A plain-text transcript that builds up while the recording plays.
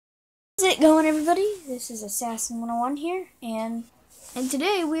How's it going, everybody? This is Assassin 101 here, and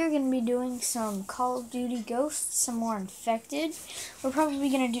today we are going to be doing some Call of Duty Ghosts, some more Infected. We're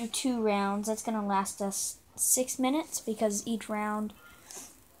probably going to do 2 rounds. That's going to last us 6 minutes, because each round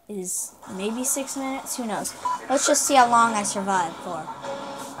is maybe 6 minutes. Who knows? Let's just see how long I survive for.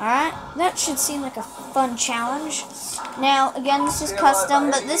 Alright, that should seem like a fun challenge. Now, again, this is custom,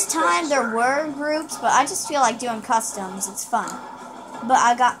 but this time there were groups, but I just feel like doing customs. It's fun. But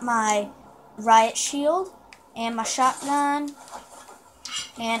I got my riot shield and my shotgun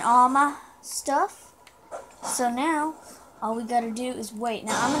and all my stuff. So now all we gotta do is wait.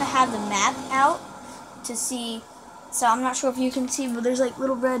 Now I'm gonna have the map out to see. So I'm not sure if you can see, but there's like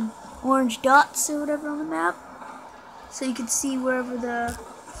little red orange dots or whatever on the map. So you can see wherever the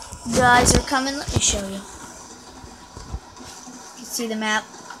guys are coming. Let me show you. You can see the map.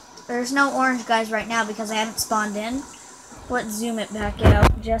 There's no orange guys right now because I haven't spawned in. Let's zoom it back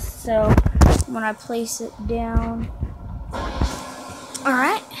out just so when I place it down.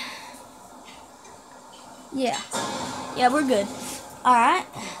 Alright. Yeah, we're good. Alright,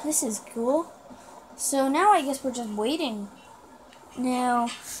 this is cool. So now I guess we're just waiting. Now,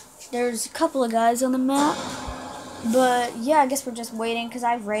 there's a couple of guys on the map. But yeah, I guess we're just waiting because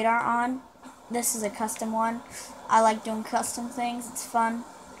I have radar on. This is a custom one. I like doing custom things. It's fun.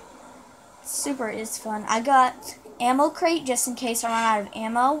 Super is fun. I got ammo crate just in case I run out of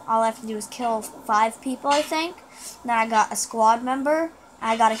ammo. All I have to do is kill 5 people, I think. Then I got a squad member.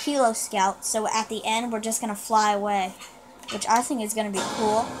 I got a helo scout. So at the end, we're just going to fly away, which I think is going to be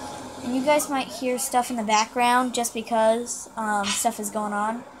cool. And you guys might hear stuff in the background just because stuff is going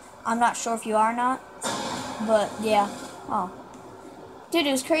on. I'm not sure if you are or not. But yeah. Oh. Dude,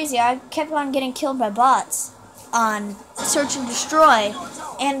 it was crazy. I kept on getting killed by bots on Search and Destroy,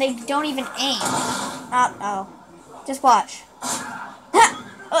 and they don't even aim. Uh-oh. Just watch.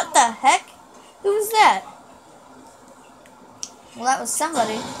 What the heck? Who was that? Well, that was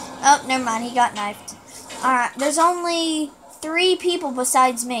somebody. Oh, never mind. He got knifed. Alright, there's only 3 people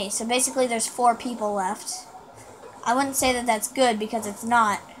besides me, so basically there's 4 people left. I wouldn't say that that's good because it's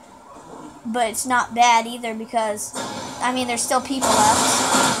not. But it's not bad either because, I mean, there's still people left.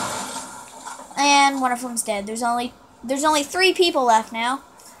 And one of them's dead. There's only 3 people left now,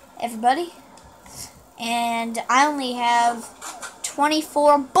 everybody. And I only have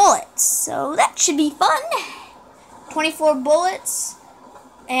 24 bullets, so that should be fun. 24 bullets,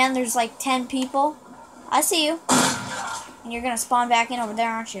 and there's like 10 people. I see you. And you're gonna spawn back in over there,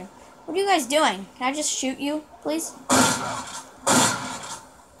 aren't you? What are you guys doing? Can I just shoot you, please?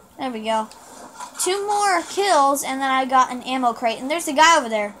 There we go. 2 more kills, and then I got an ammo crate. And there's a guy over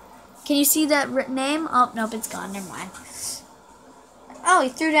there. Can you see that name? Oh, nope, it's gone. Never mind. Oh, he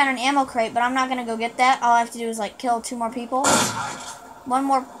threw down an ammo crate, but I'm not going to go get that. All I have to do is, like, kill 2 more people. 1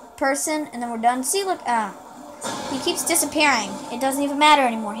 more person, and then we're done. See, look. He keeps disappearing. It doesn't even matter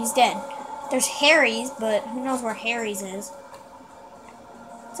anymore. He's dead. There's Harry's, but who knows where Harry's is.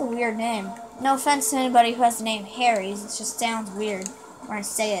 It's a weird name. No offense to anybody who has the name Harry's. It just sounds weird when I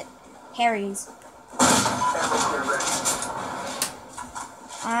say it. Harry's.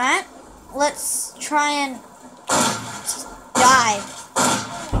 Alright. Let's try and die.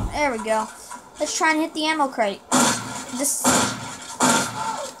 There we go. Let's try and hit the ammo crate. This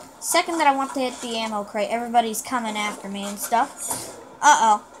second that I want to hit the ammo crate, everybody's coming after me and stuff.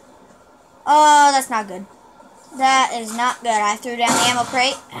 Uh-oh. Oh, that's not good. That is not good. I threw down the ammo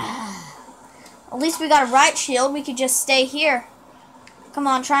crate. At least we got a riot shield. We could just stay here. Come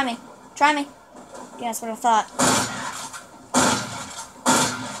on, try me. Try me. Yeah, that's what I thought.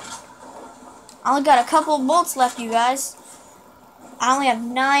 I only got a couple of bullets left, you guys. I only have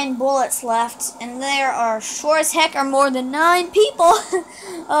 9 bullets left, and there are sure as heck are more than 9 people.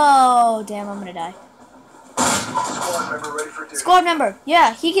 Oh, damn, I'm gonna die. Squad member,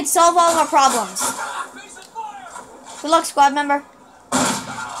 yeah, he could solve all of our problems. Good luck, squad member.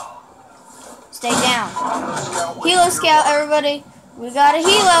 Stay down. Helo scout, everybody. We got a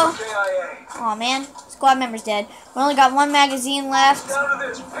helo. Aw, man. Squad member's dead. We only got 1 magazine left.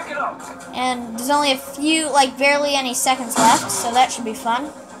 And there's only a few, like, barely any seconds left, so that should be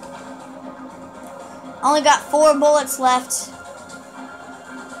fun. Only got 4 bullets left.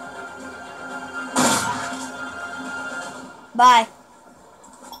 Bye.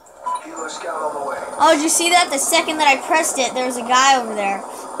 Oh, did you see that? The second that I pressed it, there was a guy over there.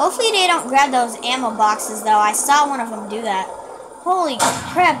 Hopefully they don't grab those ammo boxes, though. I saw one of them do that. Holy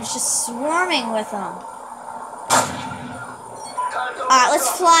crap, it's just swarming with them. Alright, let's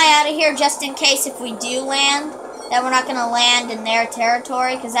fly out of here just in case if we do land, that we're not going to land in their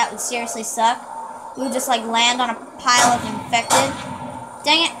territory, because that would seriously suck. We would just, like, land on a pile of infected.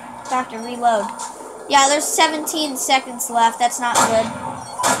 Dang it. I have to reload. Yeah, there's 17 seconds left. That's not good.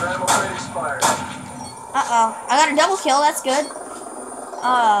 Uh-oh. I got a double kill. That's good.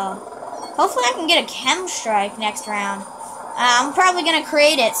 Hopefully I can get a chem strike next round. I'm probably going to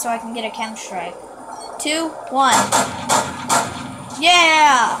create it so I can get a chem strike. 2, 1.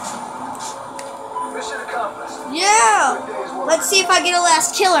 Yeah! Mission accomplished. Yeah! Let's see if I get a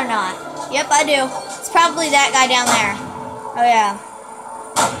last kill or not. Yep, I do. It's probably that guy down there. Oh, yeah.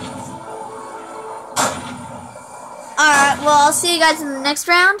 Alright, well, I'll see you guys in the next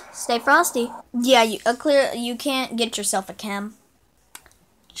round. Stay frosty. Yeah, you can't get yourself a chem.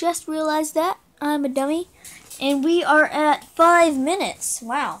 Just realized that. I'm a dummy. And we are at 5 minutes.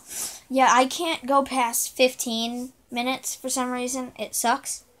 Wow. Yeah, I can't go past 15 minutes for some reason. It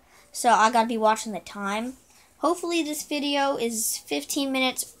sucks. So I gotta be watching the time. Hopefully this video is 15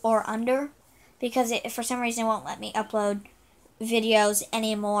 minutes or under, because for some reason it won't let me upload videos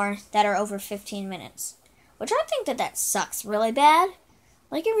anymore that are over 15 minutes. Which I think that sucks really bad.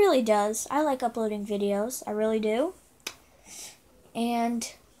 Like, it really does. I like uploading videos. I really do. And,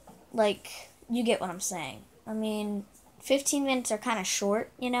 like, you get what I'm saying. I mean, 15 minutes are kind of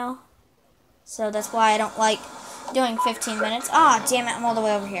short, you know? So that's why I don't like doing 15 minutes. Ah, damn it, I'm all the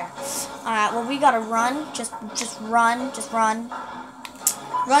way over here. Alright, well, we gotta run. Just run. Just run.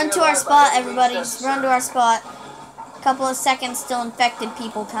 Run to our spot, everybody. Just run to our spot. A couple of seconds till infected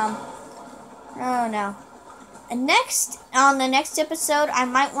people come. Oh, no. And on the next episode, I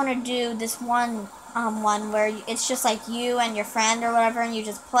might want to do this one where it's just like you and your friend or whatever, and you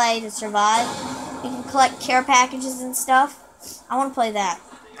just play to survive. You can collect care packages and stuff. I want to play that.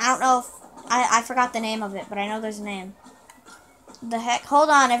 I don't know if I forgot the name of it, but I know there's a name. The heck? Hold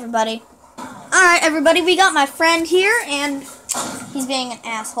on, everybody. Alright, everybody, we got my friend here, and he's being an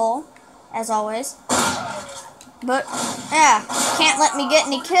asshole, as always. But, yeah, can't let me get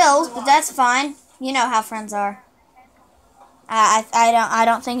any kills, but that's fine. You know how friends are. I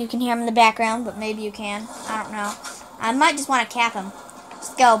don't think you can hear him in the background, but maybe you can. I don't know. I might just want to cap him.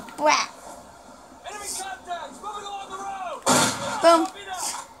 Just go, blah. Enemy contacts moving along the road. Boom.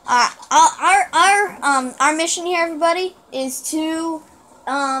 Our mission here, everybody, is to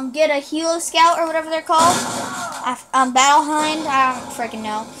get a Helo Scout or whatever they're called. Battle Hind. I don't freaking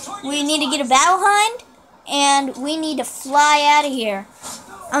know. We need to get a Battle Hind, and we need to fly out of here.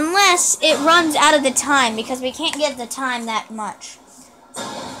 Unless it runs out of the time, because we can't get the time that much.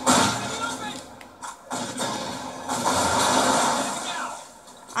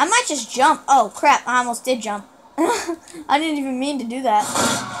 I might just jump. Oh, crap. I almost did jump. I didn't even mean to do that.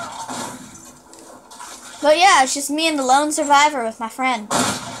 But yeah, it's just me and the lone survivor with my friend,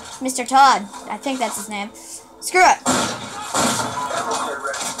 Mr. Todd. I think that's his name. Screw it.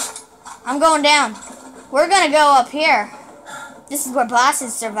 I'm going down. We're going to go up here. This is where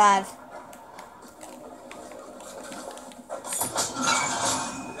bosses survive.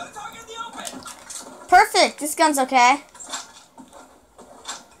 Perfect. This gun's okay.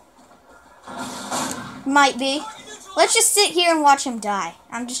 Might be. Let's just sit here and watch him die.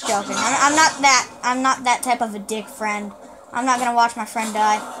 I'm just joking. I'm not that type of a dick friend. I'm not gonna watch my friend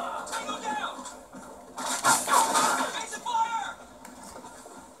die.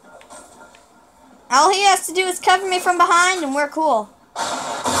 All he has to do is cover me from behind and we're cool.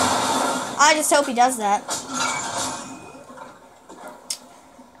 I just hope he does that.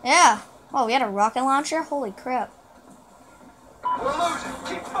 Yeah. Oh, we had a rocket launcher? Holy crap. We're losing.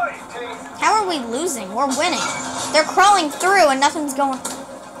 Keep fighting, team. How are we losing? We're winning. They're crawling through and nothing's going...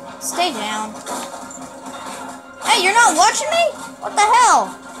 Stay down. Hey, you're not watching me? What the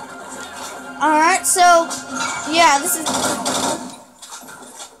hell? Alright, so... Yeah, this is...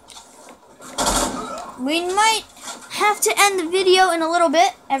 We might have to end the video in a little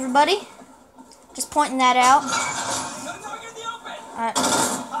bit, everybody. Just pointing that out. Alright.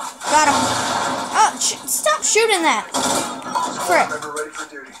 Got him. Oh, stop shooting that. Frick. Ready for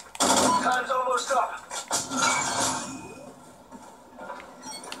duty. Time's almost up.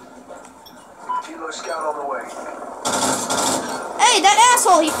 Helo Scout on the way. Hey, that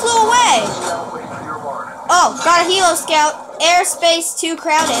asshole, he flew away. Scout waiting for your mark. Oh, got a Helo Scout. Airspace too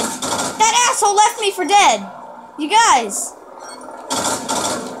crowded. That asshole left me for dead. You guys.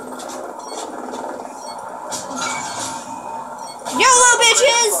 YOLO,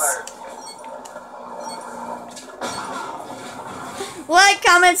 bitches! Like,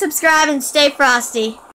 comment, subscribe, and stay frosty.